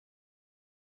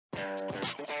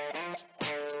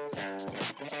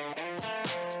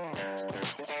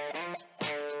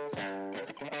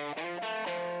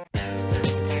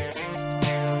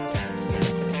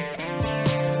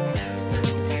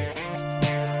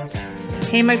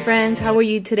Hey my friends, how are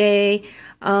you today?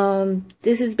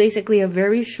 This is basically a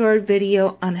very short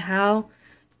video on how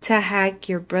to hack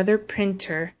your Brother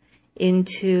printer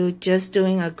into just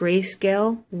doing a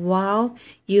grayscale while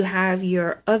you have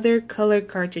your other color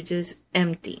cartridges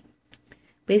empty.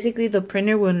 Basically, the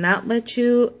printer will not let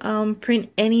you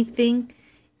print anything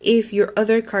if your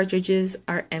other cartridges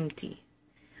are empty.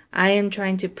 I am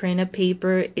trying to print a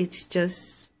paper. It's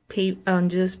just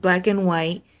black and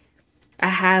white. I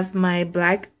have my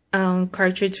black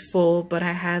cartridge full, but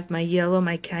I have my yellow,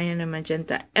 my cayenne, and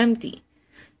magenta empty.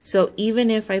 So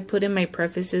even if I put in my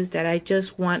prefaces that I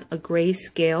just want a gray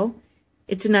scale,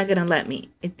 it's not going to let me.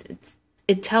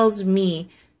 It tells me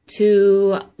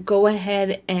to go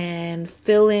ahead and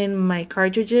fill in my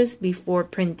cartridges before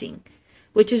printing,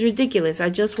 which is ridiculous.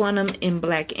 I just want them in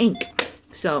black ink.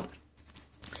 So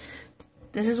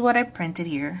this is what I printed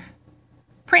here.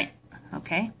 Print,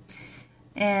 okay?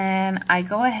 And I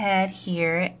go ahead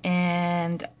here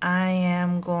and I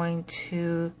am going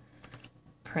to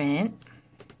print.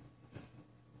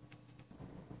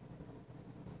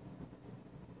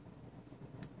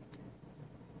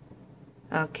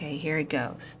 Okay, here it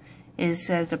goes. It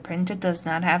says the printer does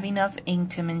not have enough ink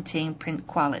to maintain print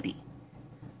quality.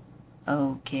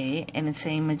 Okay, and it's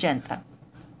saying magenta.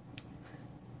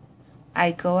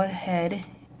 I go ahead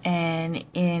and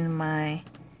in my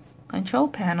control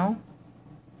panel,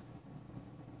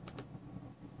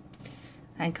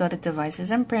 I go to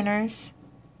devices and printers.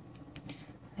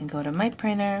 I go to my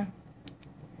printer.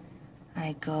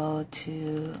 I go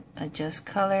to adjust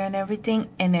color and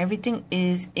everything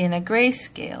is in a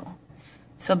grayscale.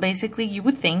 So basically you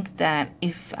would think that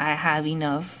if I have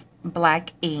enough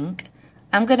black ink,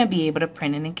 I'm going to be able to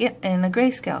print in a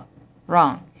grayscale.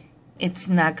 Wrong. It's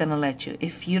not going to let you.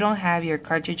 If you don't have your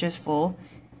cartridges full,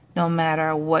 no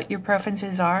matter what your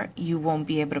preferences are, you won't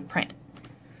be able to print.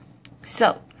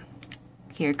 So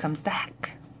here comes the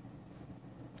hack.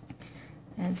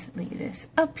 Let's leave this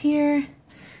up here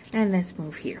and let's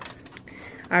move here.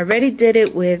 I already did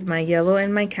it with my yellow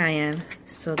and my cayenne,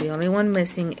 so the only one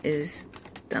missing is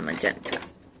the magenta.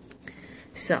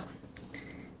 So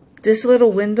this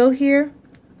little window here,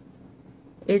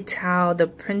 it's how the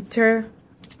printer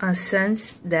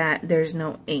senses that there's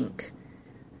no ink.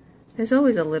 There's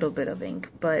always a little bit of ink,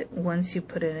 but once you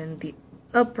put it in the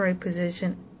upright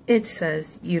position, it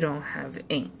says you don't have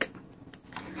ink.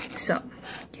 So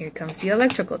here comes the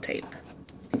electrical tape.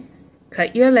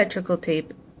 Cut your electrical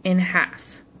tape in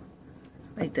half,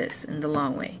 like this, in the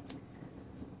long way,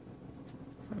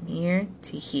 from here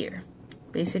to here.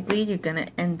 Basically, you're gonna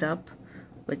end up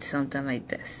with something like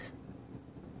this.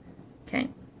 Okay.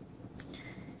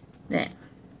 Then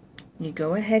you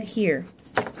go ahead here.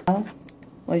 Now,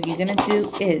 what you're gonna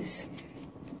do is,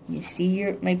 you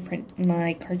see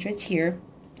my cartridge here.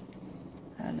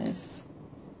 And let's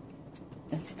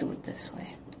do it this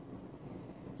way.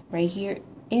 Right here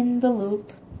in the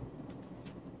loop,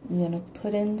 you're gonna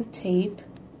put in the tape.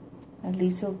 At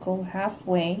least it'll go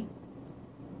halfway.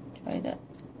 Try to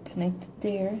connect it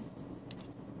there.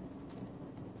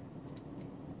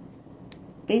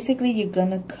 Basically, you're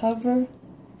gonna cover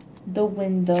the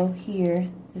window here,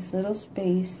 this little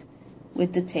space,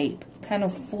 with the tape. Kind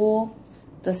of fool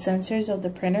the sensors of the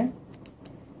printer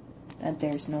that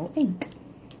there's no ink.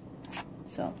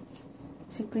 So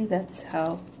basically that's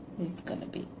how it's gonna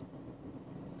be.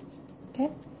 Okay,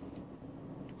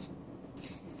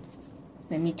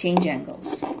 let me change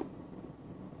angles.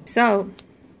 So,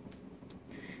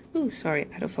 sorry,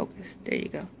 out of focus. There you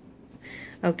go.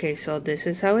 Okay, so this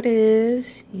is how it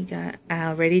is. I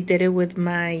already did it with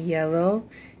my yellow,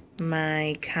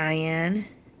 my cayenne,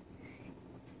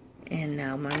 and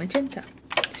now my magenta.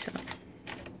 So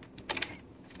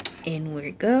in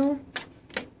we go.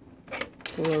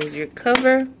 Close your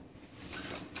cover.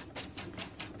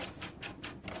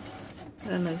 I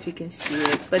don't know if you can see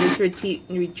it, but it's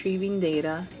retrieving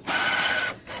data.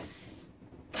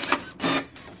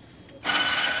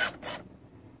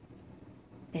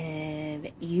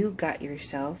 And you got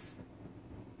yourself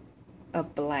a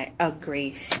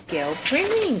grayscale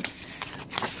printing,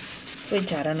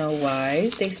 which I don't know why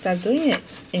they stopped doing it.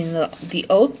 In the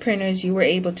old printers, you were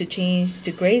able to change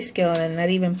to grayscale and not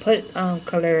even put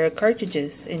color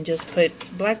cartridges and just put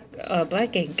black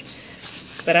ink.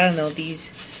 But I don't know,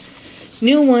 these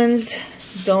new ones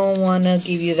don't want to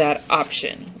give you that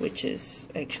option, which is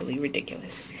actually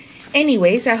ridiculous.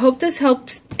 Anyways, I hope this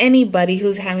helps anybody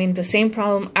who's having the same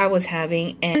problem I was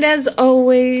having. And as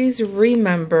always,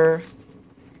 remember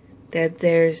that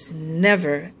there's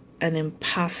never an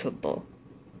impossible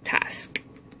task.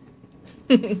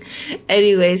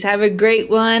 Anyways, have a great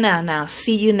one, and I'll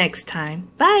see you next time.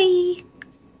 Bye!